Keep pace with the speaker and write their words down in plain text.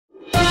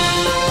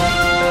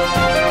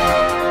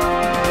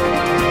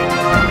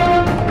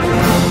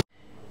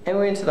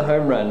into the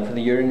home run for the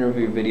Year in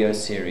Review video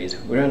series.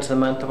 We're into the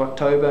month of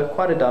October,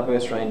 quite a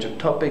diverse range of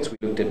topics. We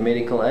looked at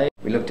medical aid,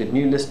 we looked at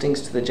new listings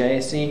to the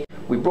JSE,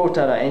 we brought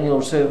out our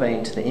annual survey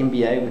into the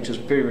MBA, which was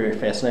very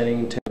fascinating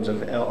in terms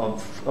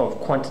of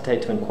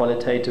quantitative and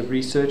qualitative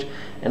research,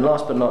 and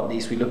last but not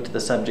least we looked at the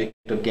subject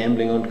of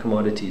gambling on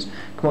commodities.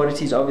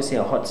 Commodities obviously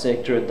a hot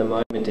sector at the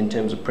moment in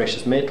terms of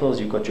precious metals.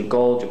 You've got your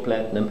gold, your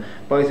platinum,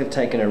 both have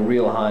taken a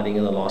real hiding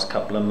in the last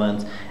couple of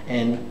months,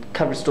 and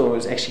coverage story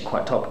was actually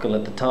quite topical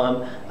at the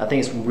time. I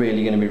think it's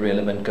really going to be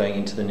relevant going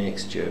into the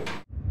next year.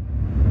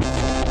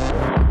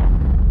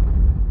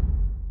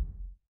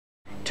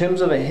 In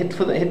terms of a hit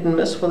and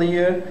miss for the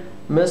year,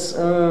 this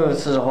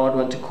is a hard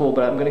one to call,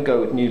 but I'm going to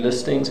go with new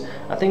listings.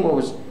 I think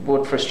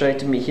what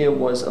frustrated me here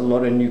was a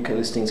lot of new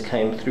listings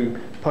came through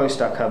post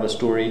our cover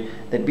story.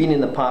 They'd been in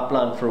the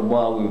pipeline for a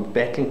while. We were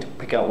battling to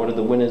pick out what are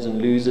the winners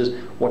and losers,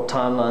 what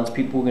timelines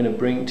people were going to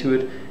bring to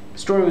it. The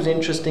story was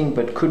interesting,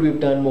 but could we have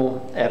done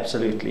more?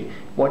 Absolutely.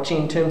 Watching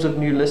in terms of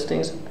new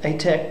listings,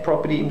 ATAC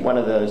property, one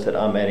of those that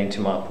I'm adding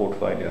to my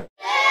portfolio.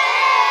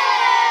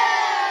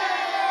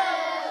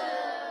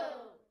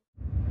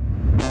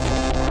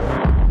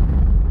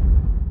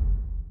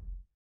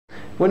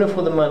 Winner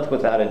for the month,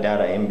 without a doubt,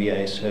 our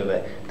MBA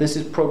survey. This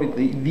is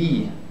probably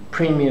the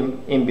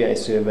premium MBA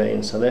survey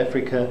in South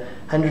Africa.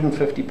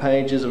 150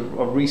 pages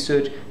of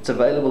research. It's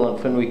available on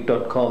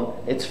finweek.com.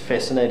 It's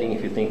fascinating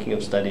if you're thinking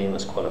of studying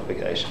this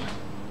qualification.